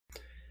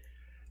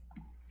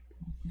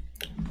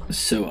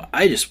So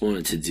I just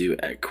wanted to do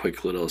a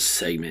quick little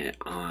segment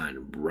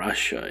on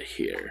Russia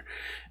here.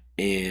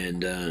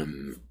 And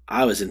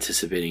I was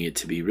anticipating it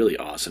to be really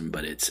awesome,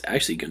 but it's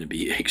actually going to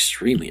be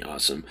extremely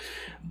awesome.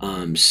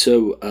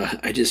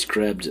 I just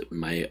grabbed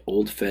my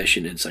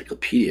old-fashioned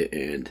encyclopedia,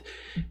 and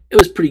it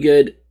was pretty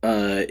good.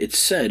 It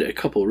said a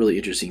couple really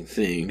interesting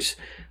things.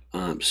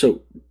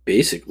 So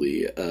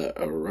basically,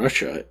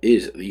 Russia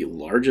is the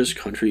largest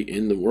country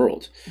in the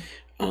world.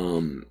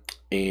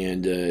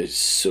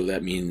 So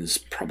that means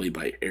probably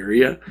by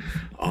area.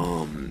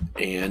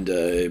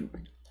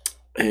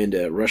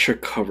 Russia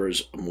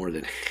covers more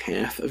than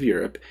half of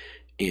Europe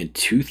and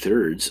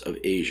two-thirds of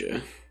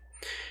Asia.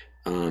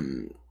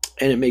 And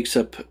it makes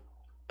up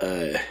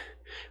uh,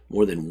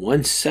 more than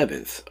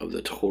one-seventh of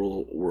the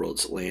total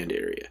world's land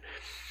area.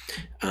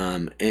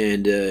 Um,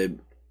 and uh,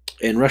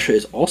 and Russia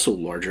is also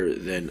larger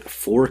than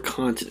four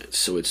continents.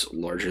 So it's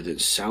larger than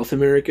South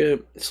America,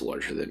 it's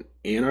larger than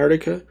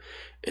Antarctica,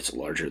 it's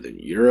larger than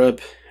Europe,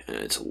 and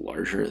it's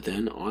larger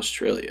than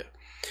Australia.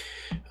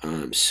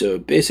 So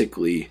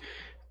basically,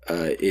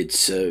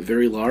 it's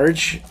very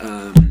large.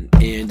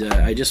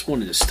 I just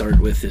wanted to start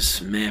with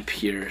this map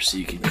here so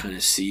you can kind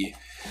of see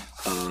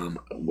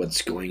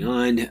what's going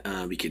on.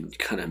 We can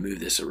kind of move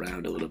this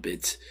around a little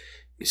bit.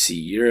 You see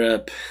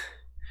Europe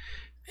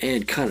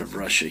and kind of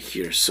Russia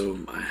here. So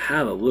I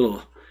have a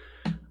little,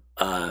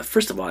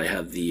 first of all, I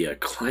have the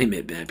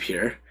climate map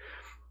here.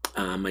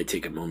 Might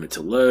take a moment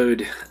to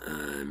load,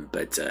 and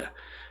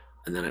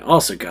then I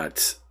also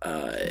got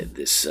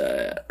this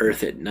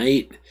Earth at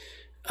night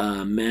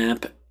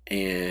map,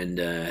 and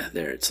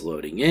there it's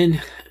loading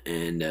in,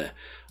 and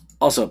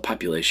also a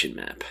population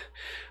map.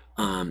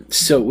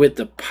 So with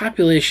the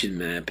population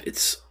map,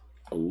 it's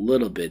a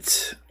little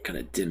bit kind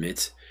of dim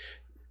it,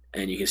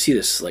 and you can see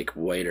this like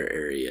whiter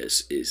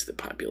areas is the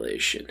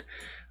population.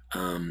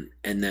 And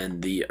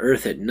then the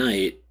Earth at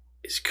night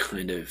is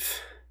kind of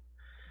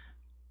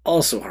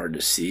also hard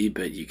to see,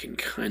 but you can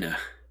kind of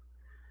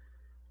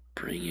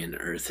bring in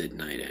Earth at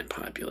night and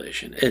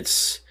population.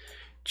 It's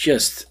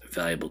just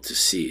valuable to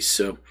see.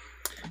 So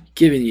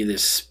giving you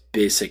this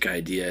basic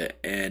idea,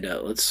 and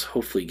let's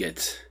hopefully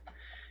get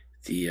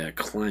the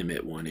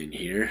climate one in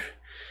here.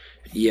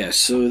 Yeah,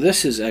 so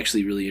this is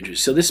actually really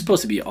interesting. So this is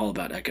supposed to be all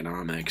about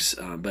economics,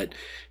 but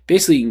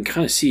basically you can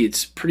kind of see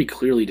it's pretty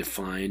clearly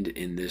defined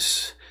in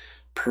this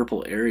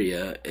purple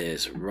area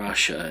as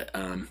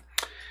Russia.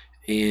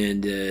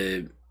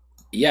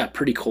 Yeah,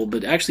 pretty cold,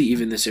 but actually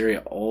even this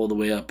area all the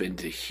way up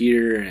into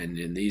here and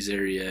in these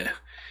area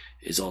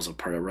is also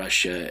part of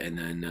Russia, and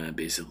then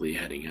basically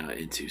heading out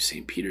into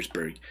St.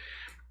 Petersburg.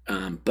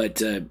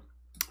 But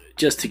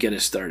just to get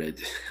us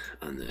started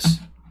on this.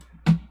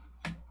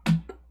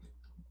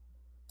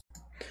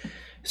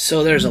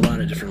 So there's a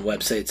lot of different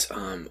websites.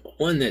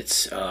 One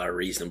that's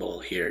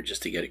reasonable here,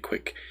 just to get a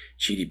quick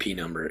GDP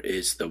number,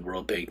 is the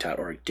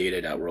worldbank.org,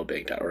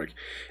 data.worldbank.org.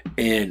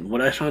 And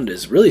what I found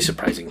is really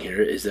surprising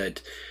here is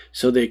that,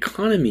 so the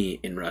economy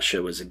in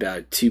Russia was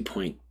about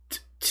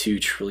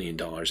 $2.2 trillion,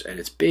 and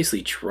it's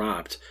basically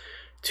dropped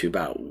to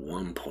about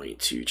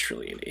 1.2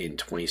 trillion in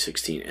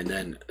 2016, and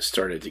then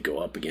started to go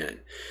up again.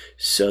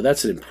 So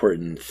that's an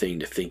important thing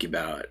to think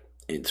about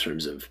in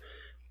terms of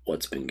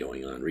what's been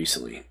going on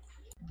recently.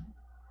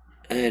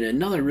 And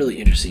another really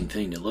interesting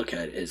thing to look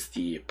at is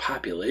the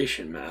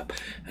population map.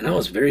 And I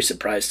was very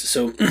surprised.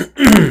 So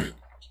the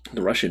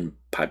Russian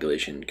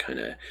population kind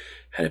of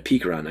had a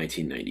peak around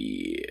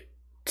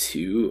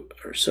 1992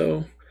 or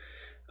so.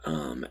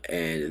 And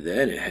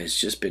then it has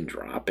just been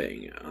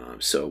dropping.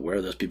 So where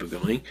are those people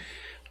going?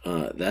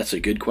 That's a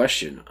good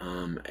question.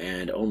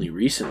 And only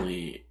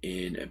recently,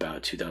 in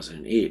about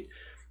 2008,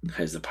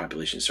 has the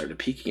population started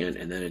peaking again.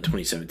 And then in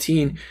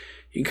 2017,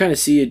 you can kind of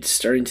see it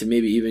starting to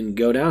maybe even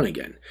go down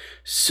again.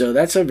 So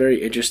that's a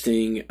very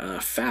interesting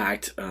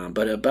fact.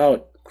 But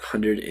about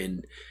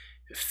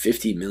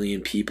 150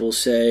 million people,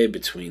 say,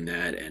 between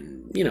that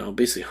and,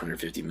 basically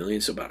 150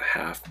 million, so about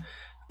half the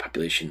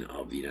population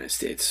of the United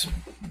States.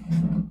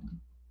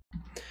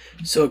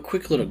 So a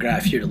quick little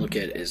graph here to look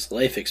at is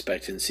life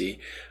expectancy.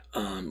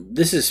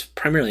 This is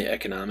primarily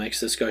economics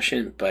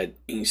discussion, but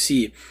you can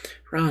see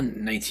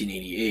around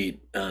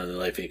 1988, the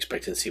life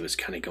expectancy was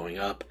kind of going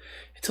up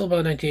until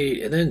about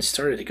 1988, and then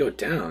started to go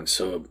down.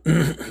 So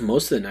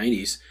most of the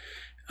 90s,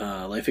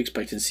 life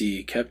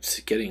expectancy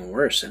kept getting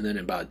worse, and then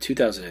about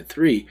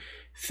 2003,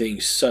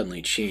 things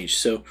suddenly changed.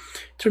 So in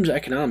terms of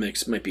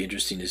economics, it might be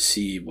interesting to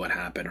see what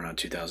happened around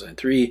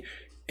 2003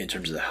 in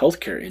terms of the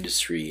healthcare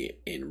industry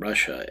in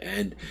Russia,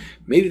 and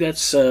maybe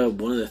that's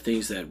one of the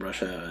things that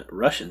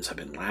Russians have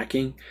been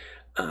lacking.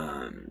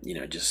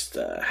 Just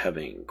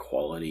having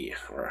quality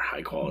or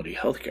high quality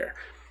healthcare.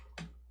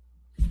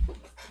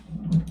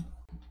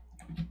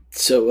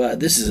 So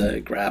this is a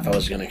graph I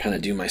was going to kind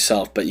of do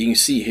myself, but you can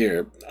see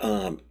here,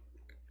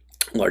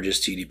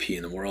 largest GDP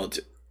in the world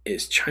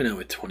is China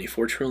with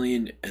 24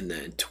 trillion, and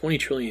then 20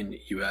 trillion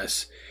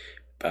US,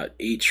 about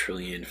 8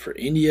 trillion for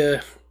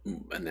India,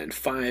 and then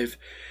 5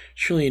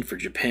 trillion for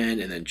Japan,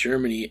 and then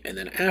Germany, and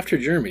then after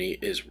Germany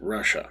is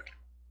Russia.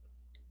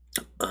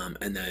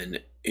 and then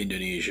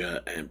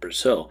Indonesia and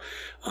Brazil.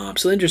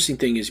 So the interesting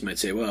thing is, you might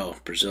say, well,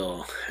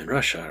 Brazil and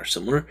Russia are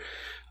similar.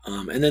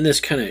 And then this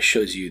kind of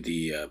shows you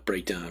the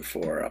breakdown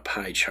for a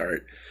pie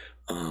chart.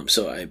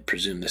 So I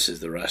presume this is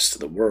the rest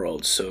of the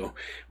world. So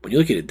when you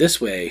look at it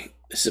this way,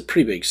 this is a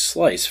pretty big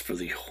slice for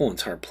the whole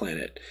entire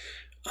planet.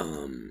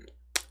 And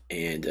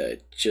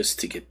just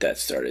to get that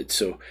started.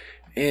 So,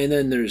 and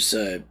then there's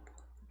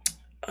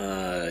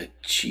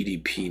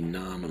GDP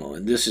nominal,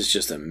 and this is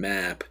just a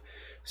map,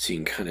 so you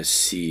can kind of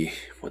see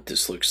what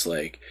this looks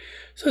like.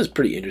 So it's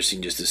pretty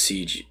interesting just to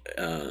see,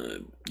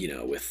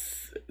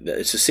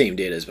 it's the same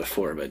data as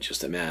before, but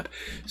just a map.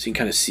 So you can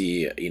kind of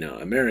see,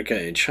 America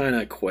and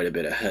China quite a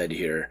bit ahead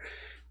here.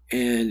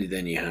 And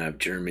then you have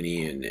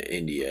Germany and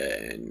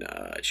India and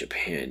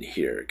Japan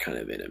here kind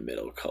of in a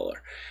middle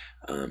color.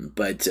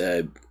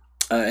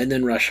 And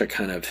then Russia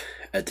kind of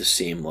at the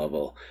same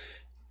level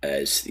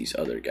as these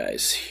other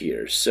guys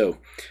here. So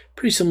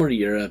pretty similar to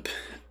Europe,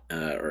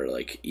 or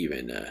like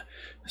even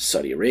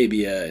Saudi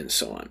Arabia and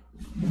so on.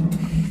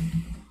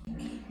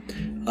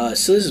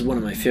 So this is one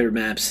of my favorite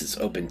maps. It's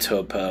Open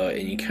Topo,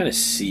 and you kind of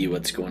see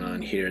what's going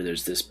on here.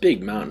 There's this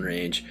big mountain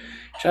range,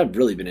 which I've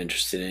really been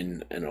interested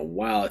in a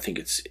while. I think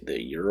it's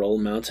the Ural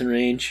mountain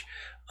range,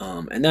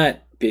 and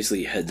that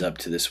basically heads up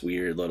to this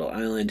weird little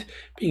island.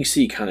 But you can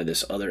see kind of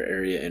this other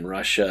area in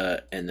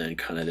Russia, and then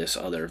kind of this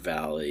other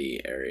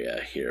valley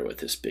area here with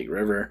this big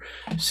river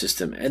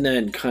system, and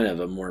then kind of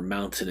a more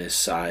mountainous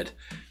side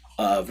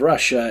of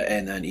Russia,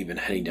 and then even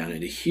heading down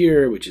into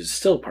here, which is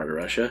still part of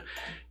Russia,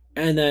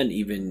 and then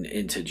even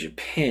into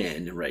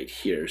Japan right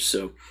here.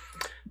 So,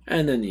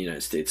 and then the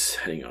United States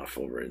heading off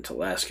over into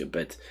Alaska.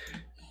 But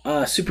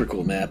super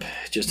cool map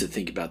just to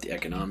think about the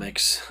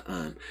economics.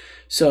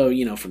 So,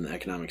 from the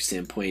economic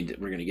standpoint,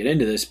 we're going to get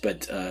into this,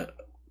 but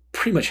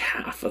pretty much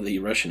half of the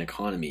Russian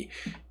economy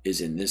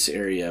is in this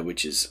area,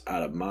 which is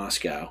out of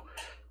Moscow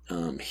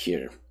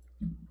here.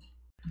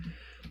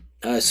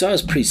 So I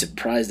was pretty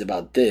surprised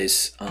about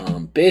this,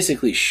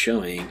 basically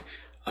showing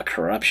a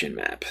corruption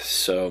map.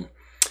 So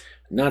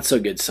not so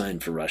good sign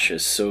for Russia.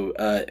 So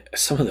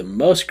some of the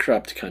most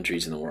corrupt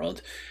countries in the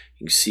world,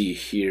 you can see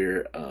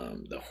here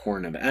the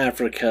Horn of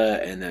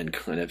Africa, and then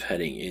kind of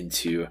heading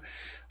into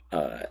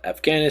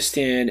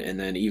Afghanistan, and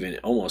then even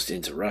almost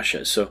into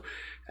Russia. So,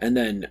 and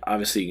then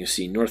obviously you can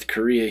see North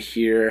Korea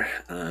here,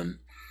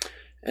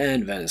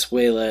 and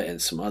Venezuela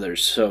and some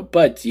others. So,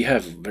 but you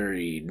have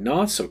very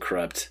not so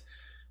corrupt,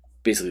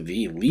 basically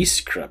the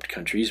least corrupt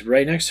countries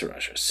right next to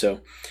Russia.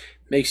 So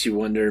makes you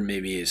wonder,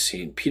 maybe is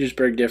St.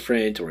 Petersburg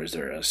different, or is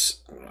there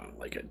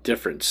like a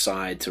different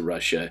side to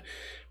Russia,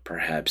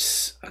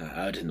 perhaps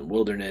out in the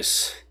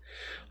wilderness?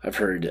 I've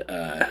heard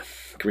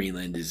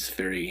Greenland is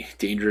very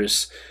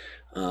dangerous,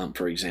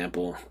 for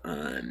example.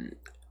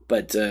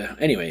 But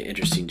anyway,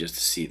 interesting just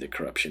to see the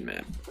corruption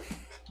map.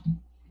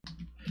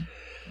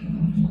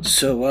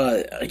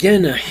 So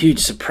again, a huge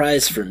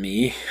surprise for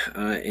me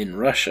in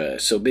Russia.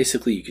 So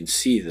basically you can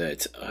see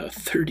that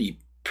 30%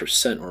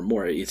 or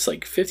more, it's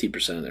like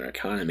 50% of their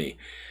economy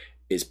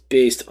is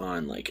based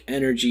on like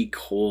energy,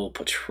 coal,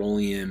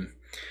 petroleum,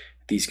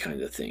 these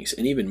kinds of things.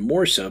 And even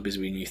more so because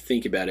when you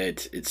think about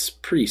it, it's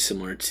pretty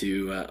similar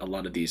to a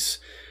lot of these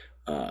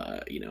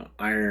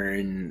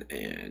iron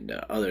and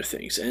other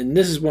things. And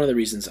this is one of the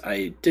reasons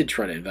I did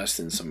try to invest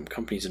in some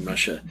companies in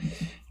Russia.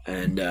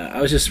 And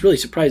I was just really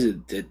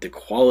surprised at the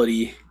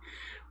quality,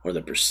 or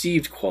the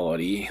perceived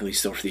quality, at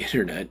least over the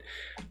internet,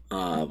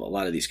 of a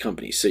lot of these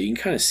companies. So you can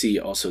kind of see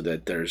also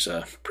that there's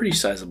a pretty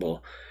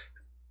sizable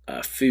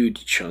food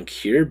chunk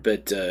here.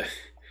 But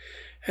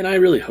and I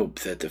really hope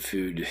that the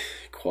food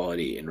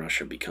quality in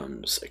Russia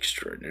becomes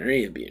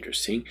extraordinary. It'd be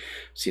interesting.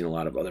 I've seen a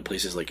lot of other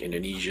places like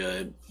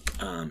Indonesia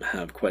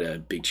have quite a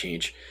big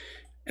change.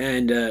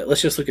 And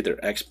let's just look at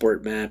their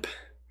export map.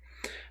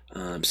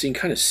 So you can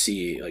kind of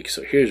see, like,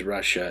 so here's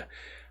Russia.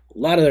 A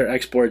lot of their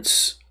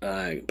exports,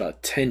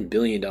 about $10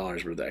 billion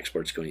worth of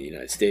exports going to the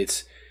United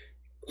States.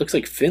 Looks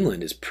like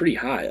Finland is pretty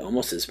high,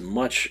 almost as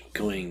much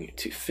going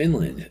to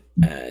Finland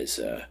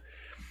as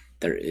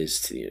there is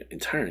to the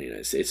entire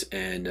United States.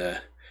 And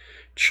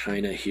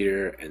China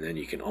here, and then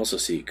you can also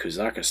see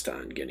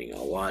Kazakhstan getting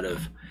a lot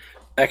of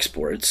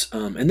exports.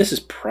 And this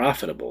is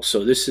profitable.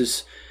 So this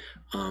is,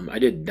 I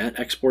did net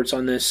exports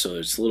on this, so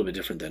it's a little bit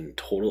different than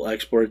total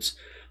exports.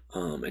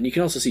 And you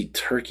can also see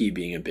Turkey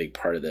being a big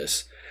part of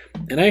this.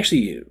 And I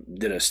actually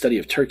did a study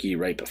of Turkey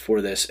right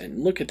before this,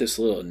 and look at this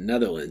little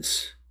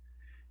Netherlands.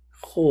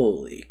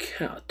 Holy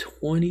cow,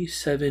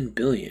 27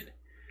 billion.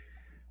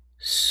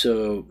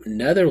 So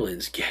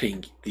Netherlands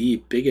getting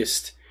the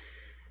biggest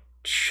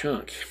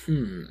chunk.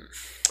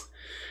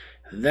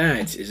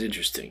 That is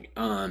interesting.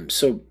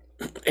 So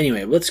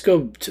anyway, let's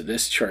go to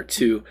this chart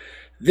too.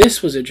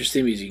 This was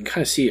interesting because you can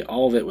kind of see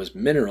all of it was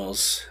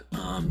minerals.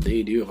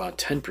 They do about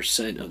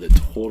 10% of the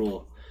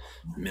total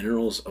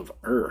minerals of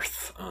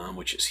Earth,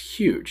 which is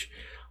huge.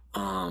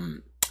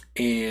 And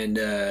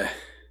then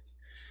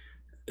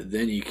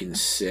you can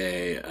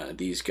say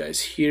these guys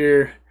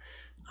here.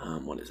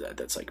 What is that?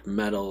 That's like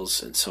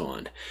metals and so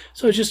on.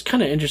 So it's just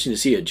kind of interesting to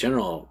see a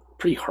general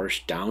pretty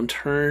harsh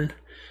downturn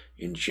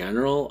in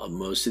general of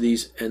most of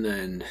these, and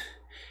then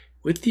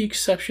with the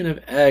exception of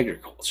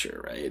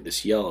agriculture, right,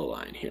 this yellow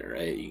line here,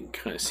 right, you can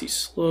kind of see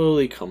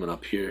slowly coming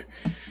up here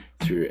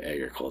through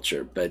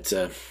agriculture, but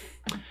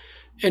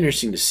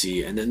interesting to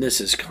see. And then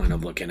this is kind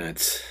of looking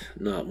at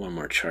not one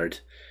more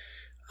chart,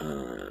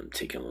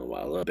 taking a little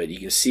while, but you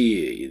can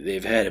see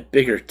they've had a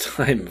bigger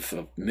time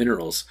of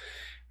minerals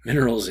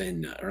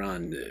in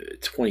around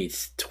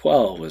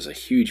 2012 was a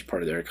huge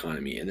part of their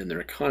economy, and then their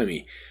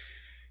economy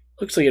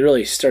looks like it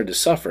really started to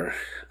suffer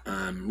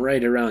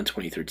right around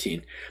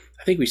 2013.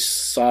 I think we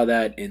saw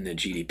that in the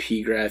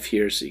GDP graph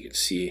here, so you can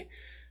see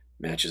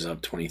matches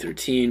up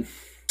 2013.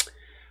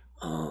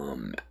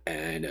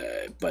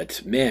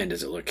 But man,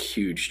 does it look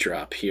huge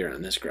drop here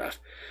on this graph.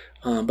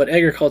 But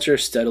agriculture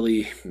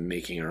steadily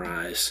making a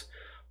rise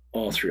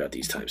all throughout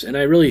these times. And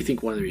I really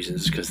think one of the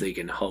reasons is because they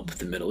can help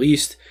the Middle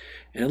East.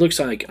 And it looks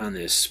like on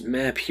this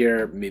map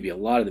here, maybe a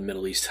lot of the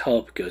Middle East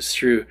help goes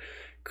through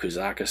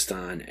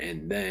Kazakhstan,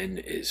 and then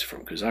is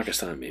from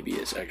Kazakhstan, maybe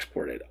is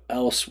exported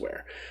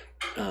elsewhere,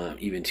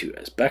 even to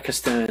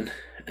Uzbekistan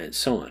and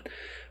so on.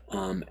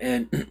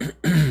 And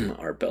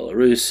our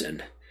Belarus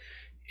and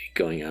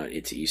going out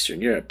into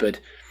Eastern Europe. But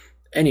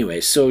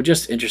anyway, so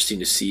just interesting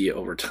to see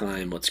over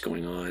time what's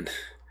going on.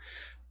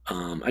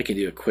 I can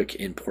do a quick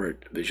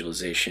import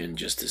visualization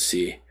just to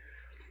see,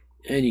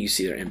 and you can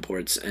see their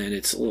imports, and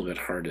it's a little bit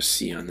hard to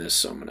see on this,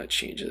 so I'm going to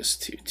change this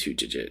to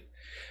 2-digit.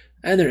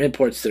 And their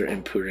imports, they're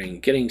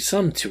importing, getting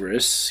some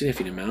tourists,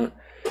 significant amount,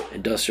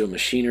 industrial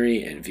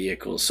machinery and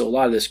vehicles. So a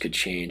lot of this could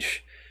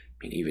change.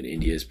 I mean, even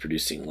India is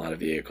producing a lot of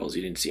vehicles.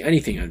 You didn't see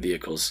anything on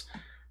vehicles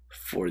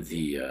for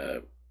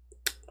the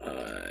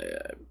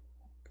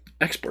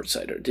export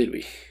side, or did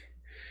we?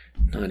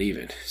 Not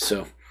even.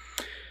 So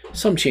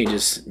some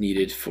changes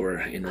needed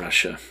in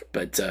Russia,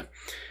 but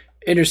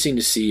interesting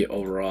to see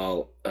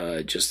overall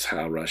just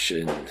how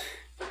Russian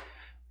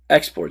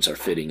exports are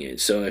fitting in.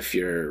 So if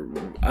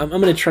I'm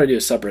going to try to do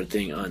a separate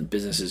thing on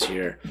businesses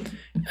here,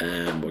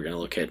 and we're going to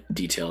look at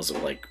details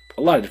of like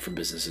a lot of different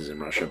businesses in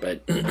Russia,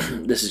 but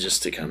this is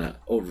just to kind of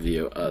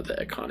overview of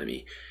the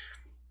economy.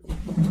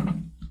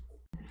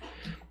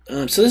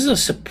 So this is a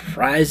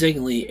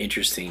surprisingly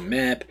interesting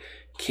map.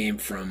 Came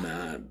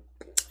from,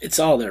 it's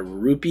all their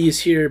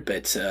rupees here,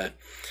 but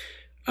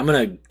I'm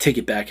going to take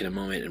it back in a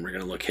moment and we're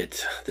going to look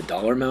at the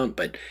dollar amount,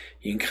 but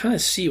you can kind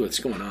of see what's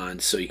going on.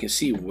 So you can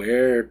see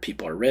where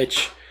people are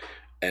rich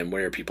and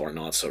where people are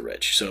not so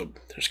rich. So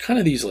there's kind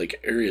of these like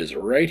areas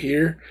right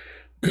here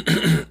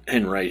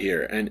and right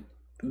here. And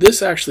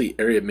this actually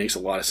area makes a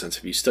lot of sense.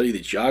 If you study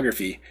the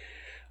geography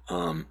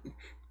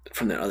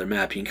from that other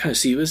map, you can kind of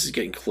see this is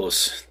getting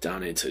close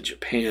down into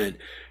Japan,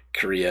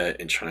 Korea,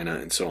 and China,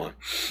 and so on.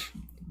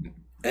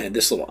 And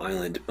this little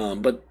island.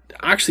 But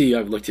actually,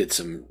 I've looked at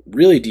some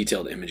really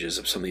detailed images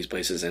of some of these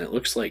places, and it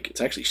looks like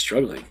it's actually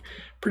struggling.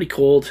 Pretty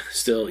cold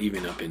still,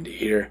 even up into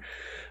here.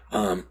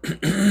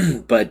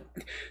 But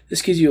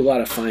this gives you a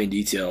lot of fine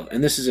detail,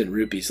 and this is in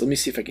rupees. Let me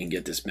see if I can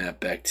get this map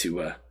back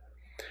to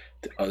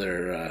the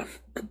other.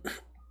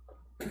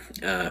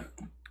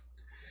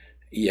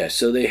 Yeah,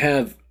 so they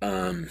have.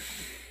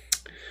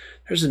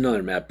 There's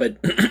another map, but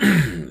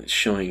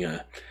showing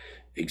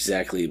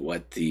exactly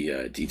what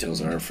the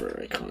details are for our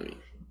economy.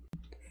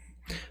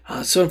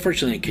 So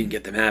unfortunately, I couldn't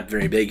get the map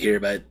very big here,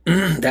 but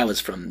that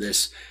was from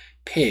this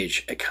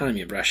page,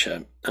 Economy of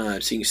Russia. So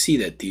you can see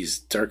that these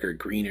darker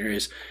green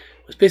areas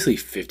was basically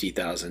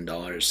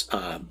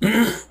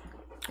 $50,000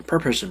 per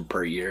person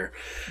per year,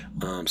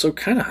 so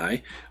kind of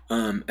high.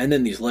 And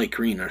then these light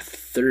green are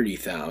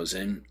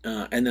 30,000,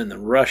 and then the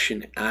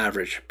Russian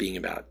average being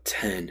about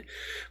 10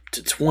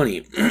 to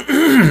 20,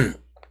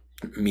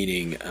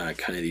 meaning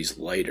kind of these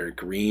lighter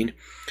green,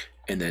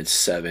 and then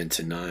 7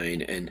 to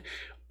 9, and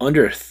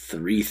under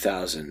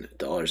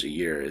 $3,000 a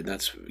year, and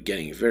that's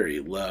getting very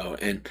low.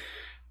 And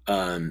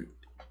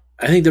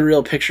I think the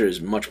real picture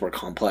is much more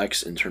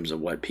complex in terms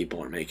of what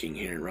people are making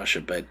here in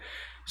Russia, but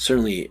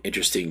certainly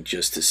interesting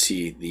just to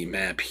see the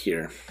map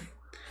here.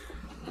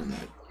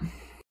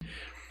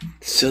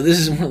 So this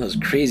is one of those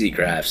crazy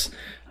graphs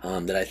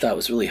that I thought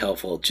was really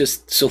helpful.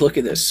 Just so look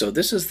at this. So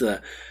this is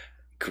the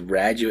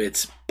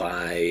graduates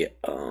by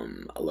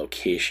a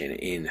location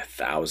in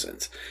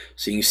thousands.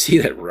 So you can see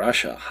that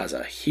Russia has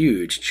a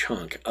huge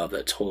chunk of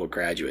the total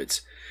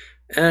graduates.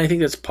 And I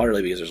think that's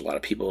partly because there's a lot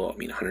of people,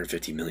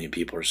 150 million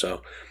people or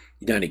so.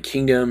 United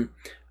Kingdom,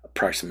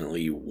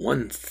 approximately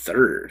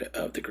 1/3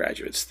 of the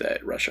graduates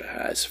that Russia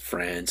has.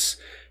 France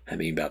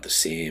having about the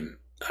same.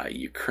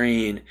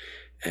 Ukraine,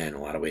 and in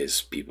a lot of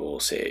ways people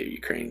say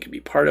Ukraine can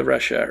be part of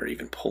Russia, or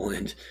even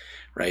Poland,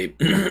 right?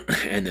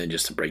 And then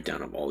just a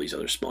breakdown of all these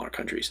other smaller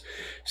countries.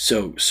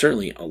 So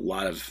certainly a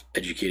lot of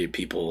educated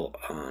people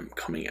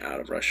coming out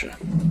of Russia.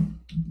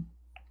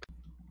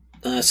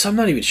 So I'm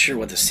not even sure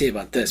what to say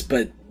about this,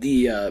 but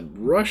the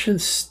Russian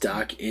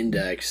stock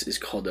index is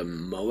called the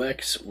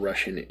MOEX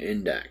Russian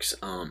Index,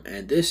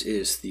 and this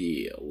is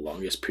the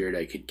longest period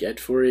I could get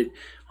for it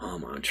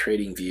on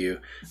TradingView.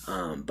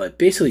 But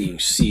basically, you can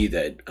see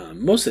that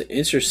most of the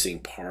interesting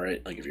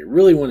part, like if you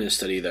really want to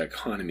study the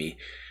economy,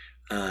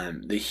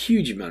 the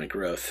huge amount of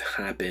growth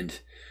happened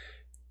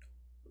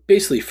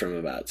basically from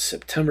about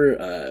September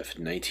of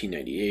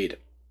 1998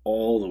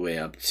 all the way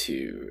up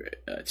to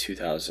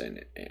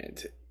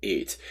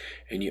 2008.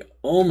 And you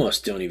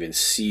almost don't even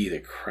see the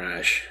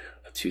crash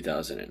of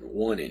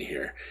 2001 in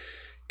here,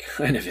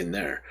 kind of in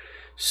there.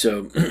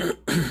 So,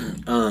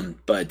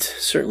 but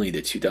certainly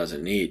the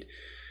 2008,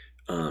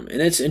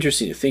 and it's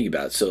interesting to think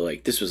about. So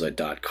like this was a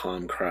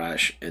dot-com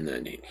crash, and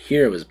then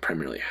here was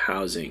primarily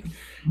housing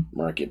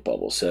market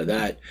bubble. So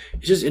that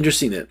it's just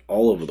interesting that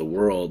all over the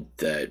world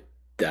that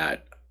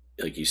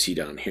like you see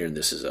down here, and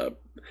this is a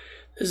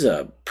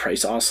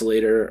price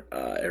oscillator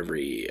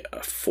every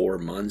 4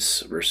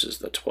 months versus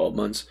the 12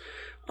 months.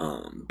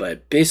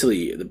 But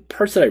basically, the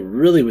parts that I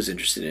really was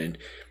interested in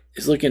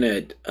is looking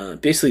at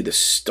basically the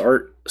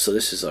start. So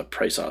this is a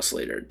price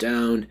oscillator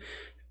down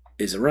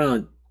is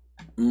around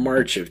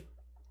March of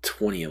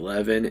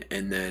 2011,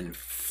 and then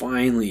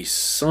finally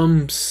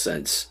some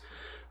sense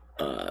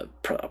a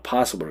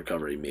possible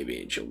recovery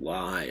maybe in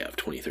July of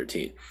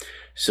 2013.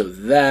 So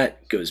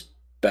that goes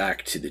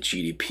back to the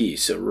GDP.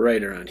 So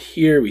right around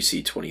here we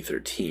see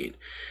 2013,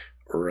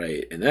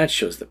 right, and that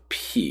shows the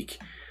peak.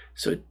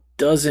 So it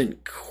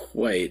doesn't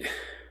quite.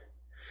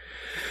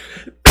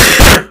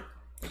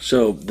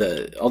 So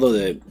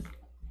although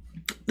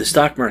the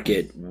stock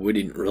market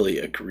wouldn't really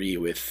agree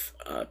with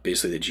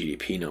basically the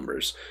GDP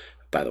numbers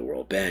by the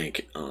World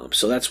Bank,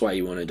 so that's why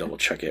you want to double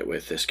check it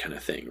with this kind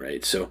of thing,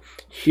 right? So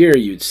here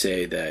you'd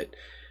say that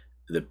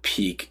the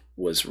peak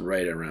was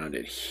right around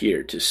it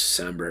here,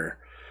 December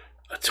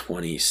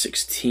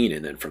 2016,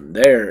 and then from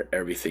there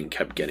everything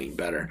kept getting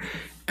better.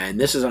 And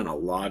this is on a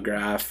log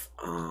graph.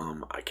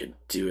 I could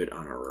do it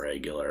on a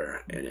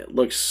regular and it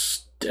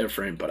looks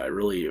different, but I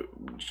really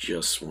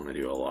just want to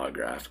do a log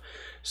graph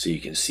so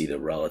you can see the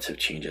relative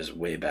changes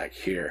way back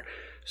here.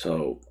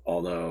 So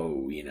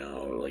although, you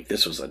know, like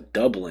this was a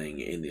doubling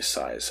in the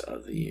size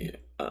of the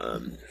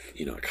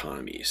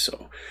economy,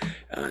 so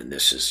and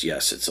this is,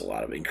 yes, it's a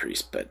lot of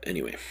increase, but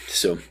anyway,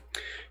 so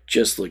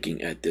just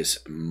looking at this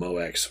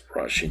MOEX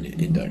Russian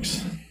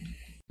index.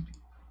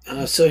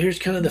 So here's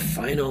kind of the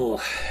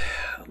final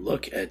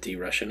look at the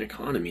Russian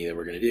economy that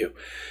we're going to do.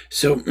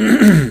 So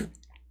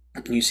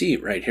you see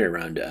right here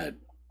around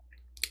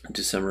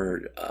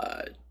December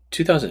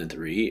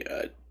 2003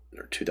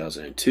 or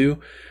 2002,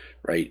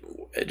 right,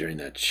 during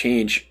that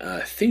change,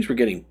 things were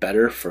getting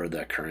better for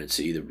the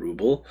currency, the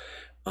ruble,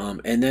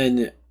 and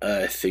then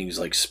things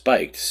like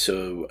spiked.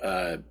 So,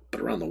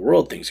 but around the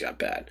world, things got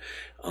bad.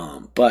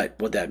 But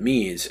what that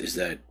means is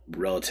that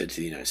relative to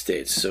the United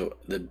States, so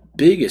the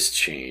biggest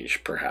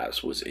change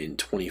perhaps was in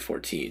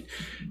 2014.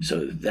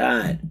 So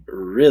that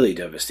really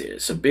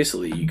devastated. So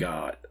basically, you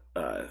got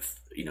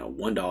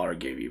 $1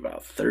 gave you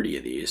about 30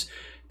 of these.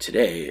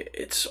 Today,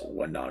 it's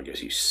 $1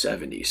 gives you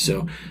 70.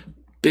 So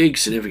big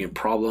significant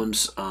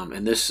problems,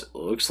 and this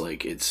looks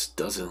like it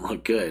doesn't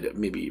look good.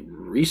 Maybe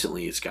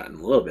recently it's gotten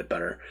a little bit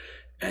better,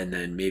 and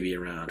then maybe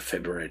around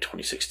February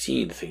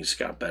 2016 things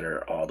got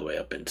better all the way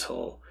up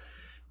until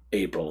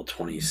April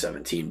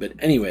 2017. But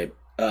anyway,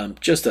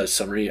 just a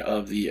summary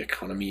of the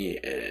economy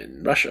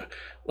in Russia.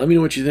 Let me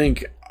know what you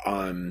think.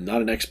 I'm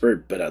not an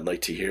expert, but I'd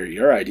like to hear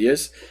your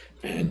ideas,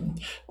 and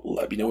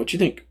let me know what you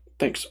think.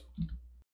 Thanks.